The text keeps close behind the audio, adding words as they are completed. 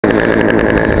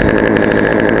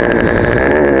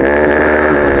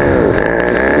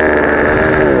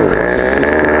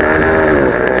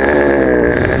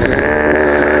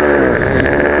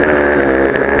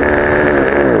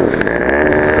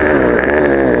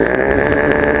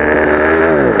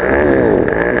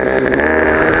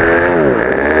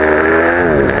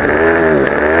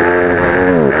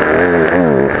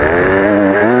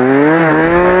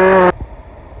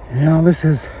this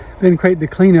has been quite the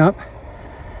cleanup.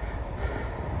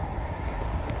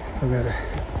 Still gotta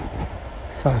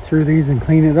saw through these and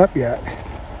clean it up yet.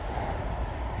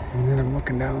 And then I'm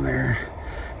looking down there.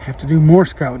 Have to do more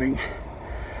scouting.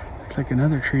 Looks like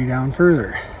another tree down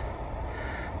further,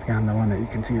 beyond the one that you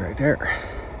can see right there.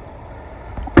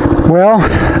 Well,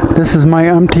 this is my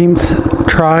umpteenth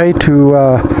try to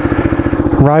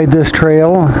ride this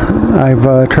trail.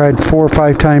 I've tried 4 or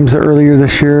 5 times earlier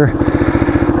this year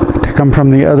to come from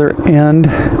the other end,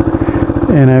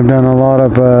 and I've done a lot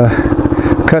of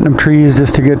cutting of trees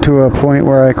just to get to a point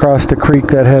where I crossed a creek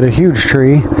that had a huge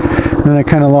tree, and then I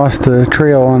kind of lost the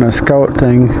trail on a scout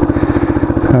thing.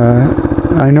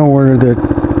 I know where the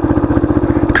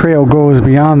trail goes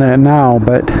beyond that now,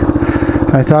 but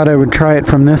I thought I would try it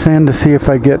from this end to see if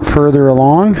I get further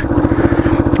along.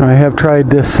 I have tried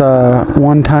this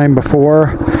one time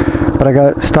before, but I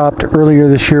got stopped earlier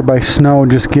this year by snow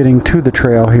just getting to the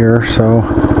trail here, so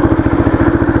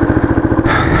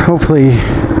hopefully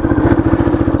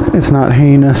it's not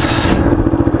heinous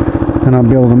and I'll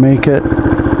be able to make it,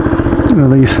 at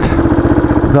least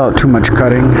without too much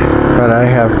cutting, but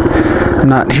I'm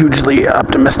not hugely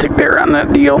optimistic there on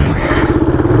that deal.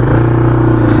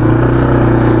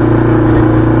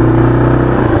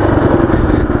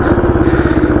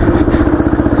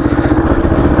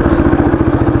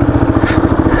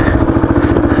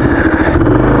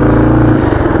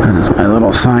 What does my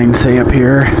little sign say up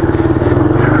here?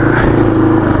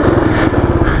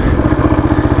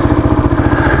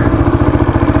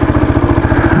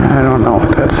 I don't know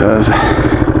what that says.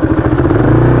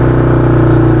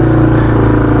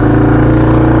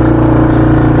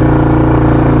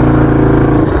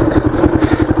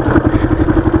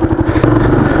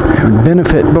 It would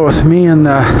benefit both me and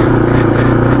the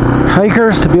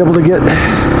hikers to be able to get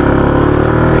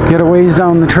a ways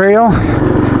down the trail.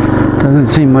 Doesn't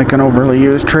seem like an overly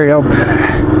used trail.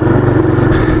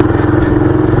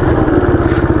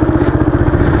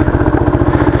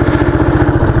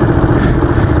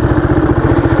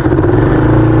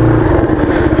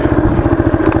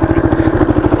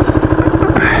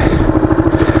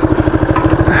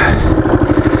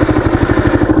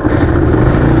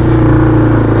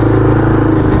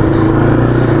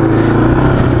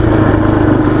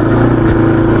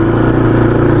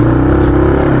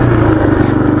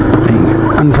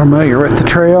 Unfamiliar with the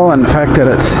trail and the fact that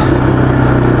it's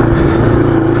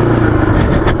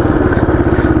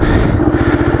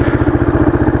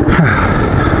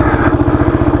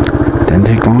didn't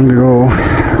take long to go.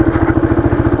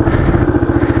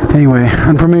 Anyway,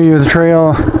 unfamiliar with the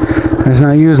trail, it's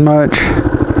not used much.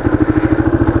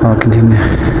 I'll continue.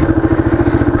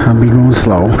 I'll be going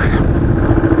slow.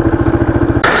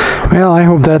 Well, I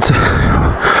hope that's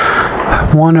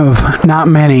one of not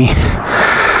many,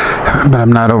 but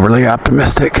I'm not overly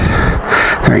optimistic.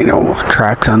 There ain't no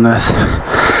tracks on this.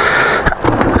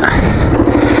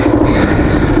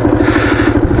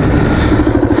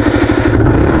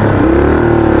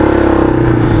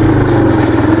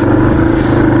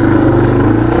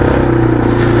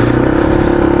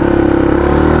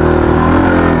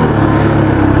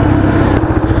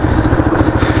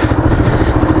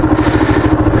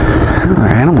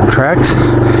 Animal tracks,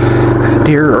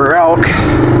 deer or elk.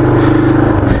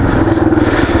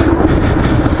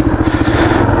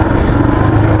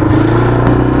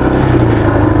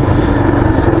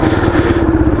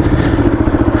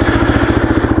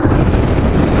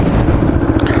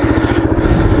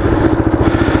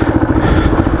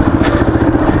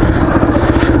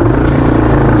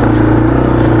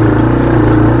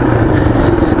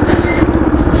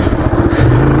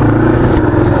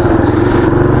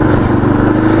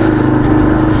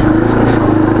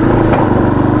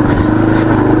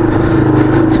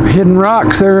 Hidden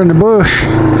rocks there in the bush.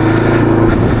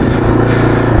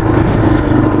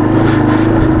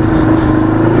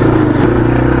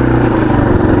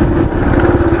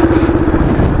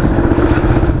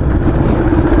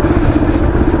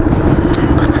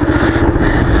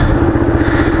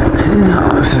 Yeah,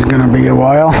 this is gonna be a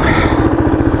while.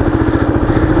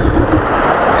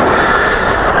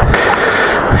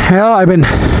 Well, I've been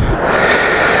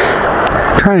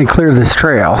trying to clear this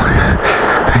trail,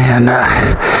 and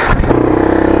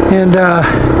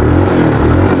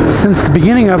since the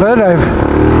beginning of it, I've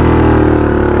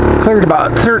cleared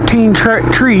about 13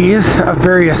 trees of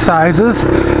various sizes,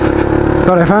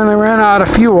 but I finally ran out of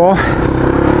fuel, so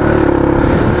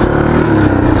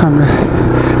I'm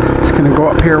just going to go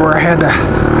up here where I had to,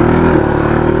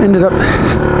 ended up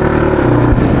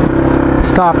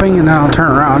stopping, and then I'll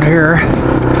turn around here.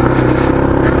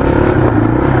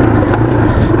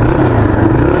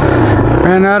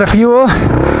 Ran out of fuel.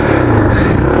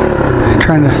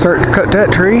 trying to start to cut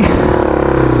that tree.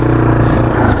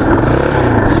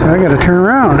 So I gotta turn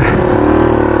around.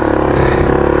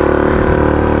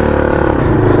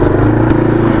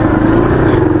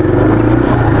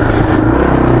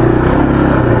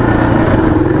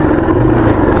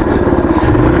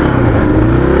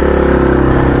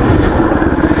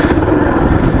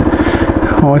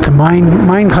 Oh, it's a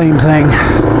mine claim thing.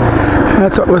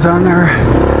 That's what was on there.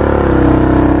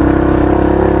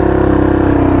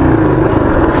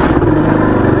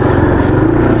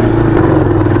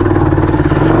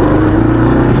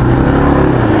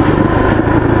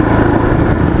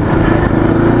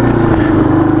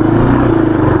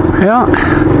 Yeah,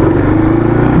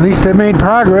 at least I made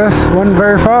progress. Wasn't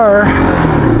very far.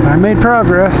 I made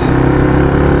progress.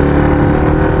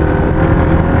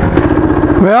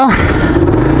 Well,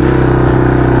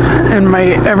 in my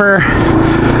ever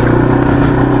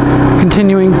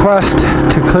continuing quest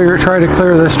to try to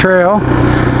clear this trail,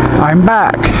 I'm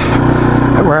back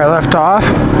where I left off.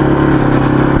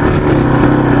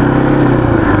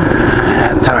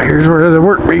 And so here's where the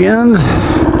work begins.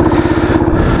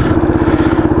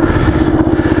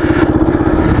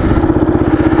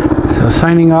 So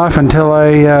signing off until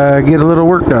I get a little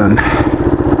work done.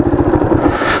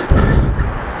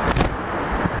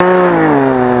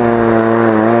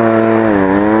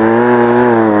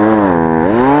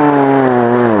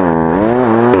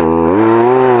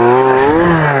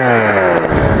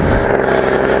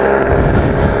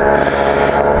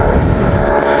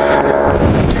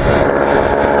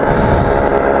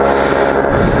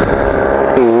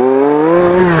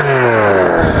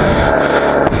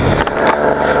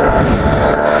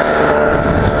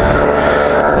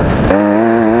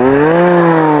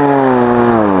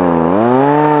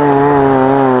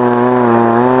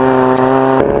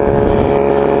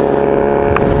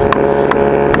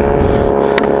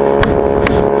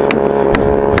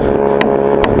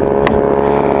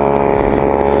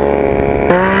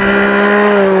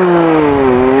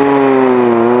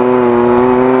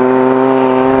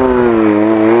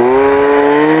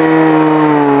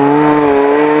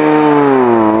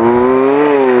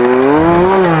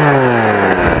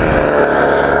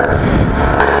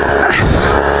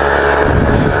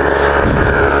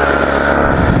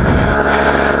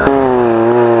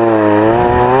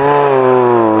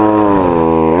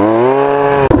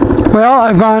 Well,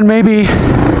 I've gone maybe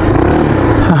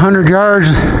 100 yards,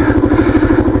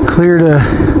 clear to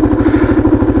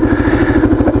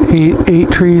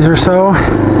eight trees or so.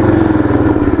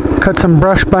 Cut some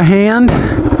brush by hand.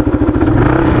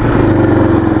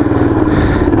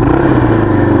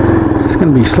 It's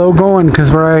going to be slow going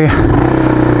because where I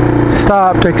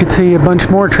stopped I could see a bunch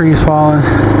more trees falling.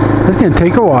 It's going to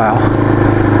take a while.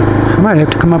 I might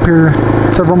have to come up here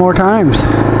several more times.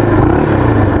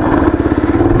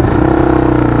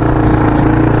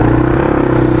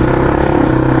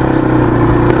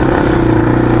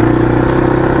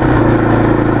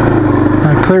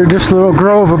 Cleared this little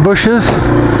grove of bushes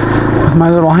with my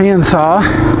little handsaw.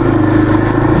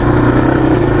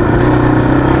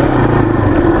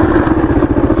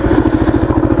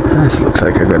 This looks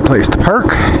like a good place to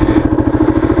park.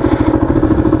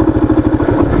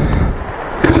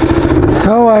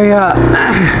 So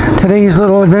today's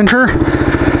little adventure,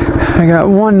 I got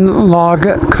one log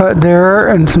cut there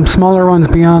and some smaller ones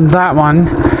beyond that one.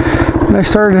 And I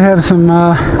started to have some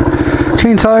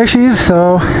chainsaw issues,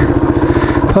 so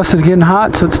plus it's getting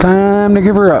hot, so it's time to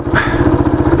give her up.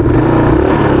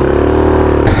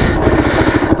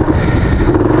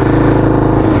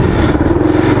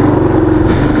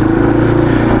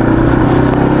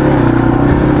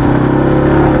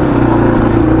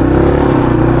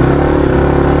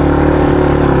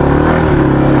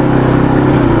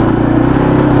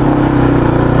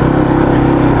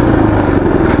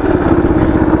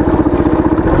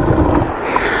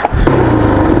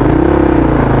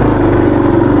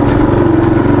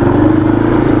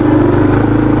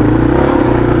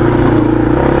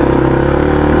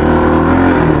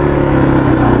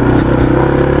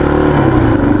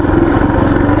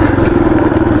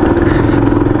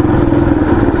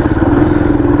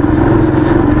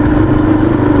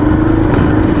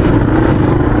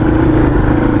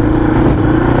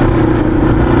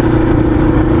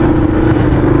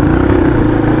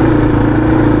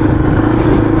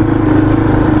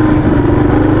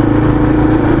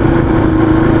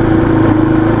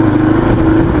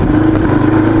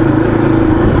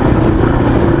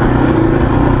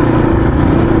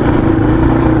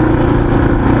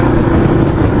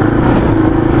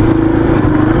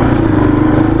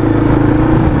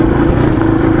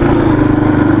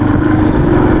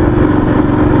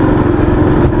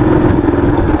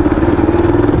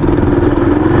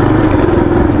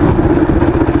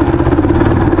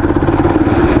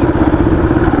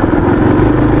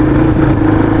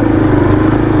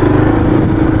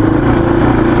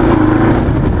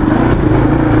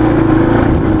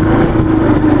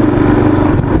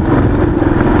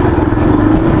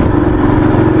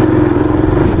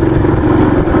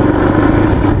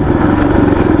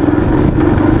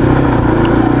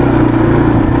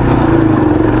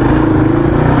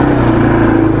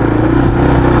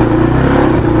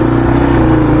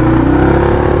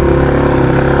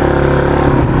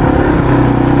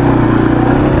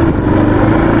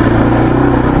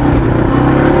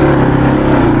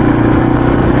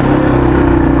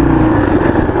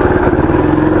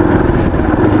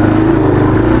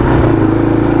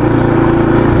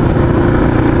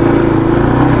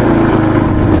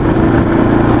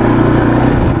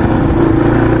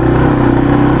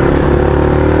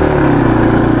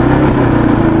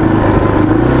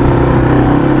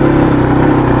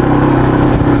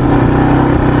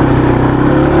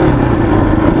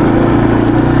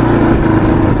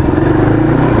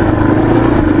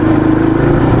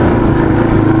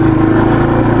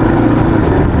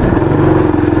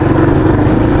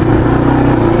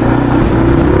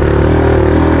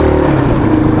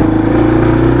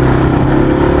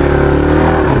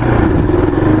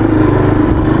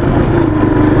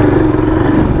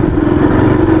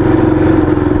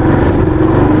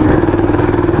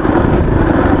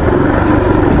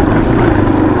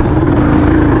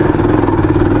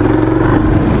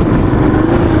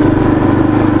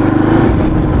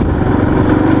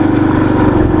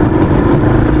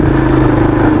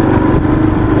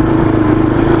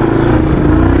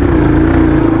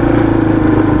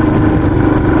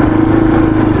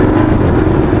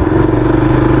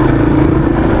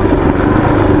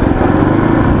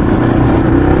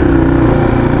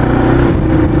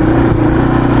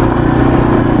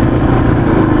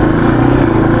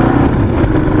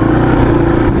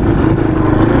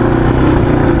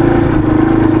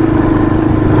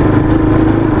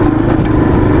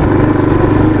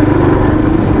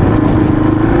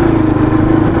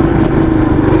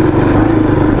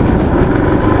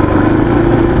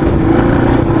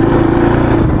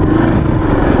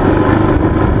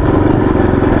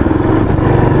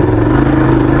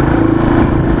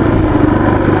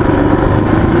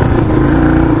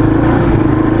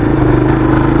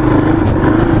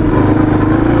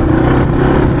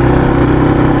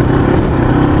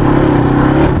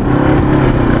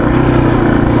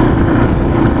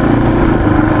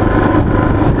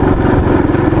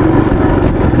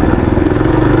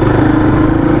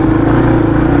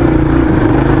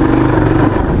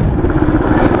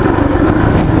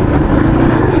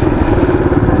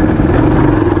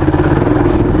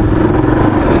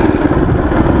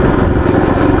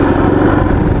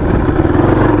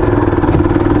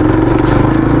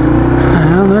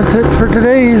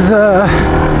 today's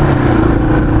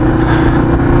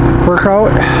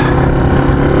workout.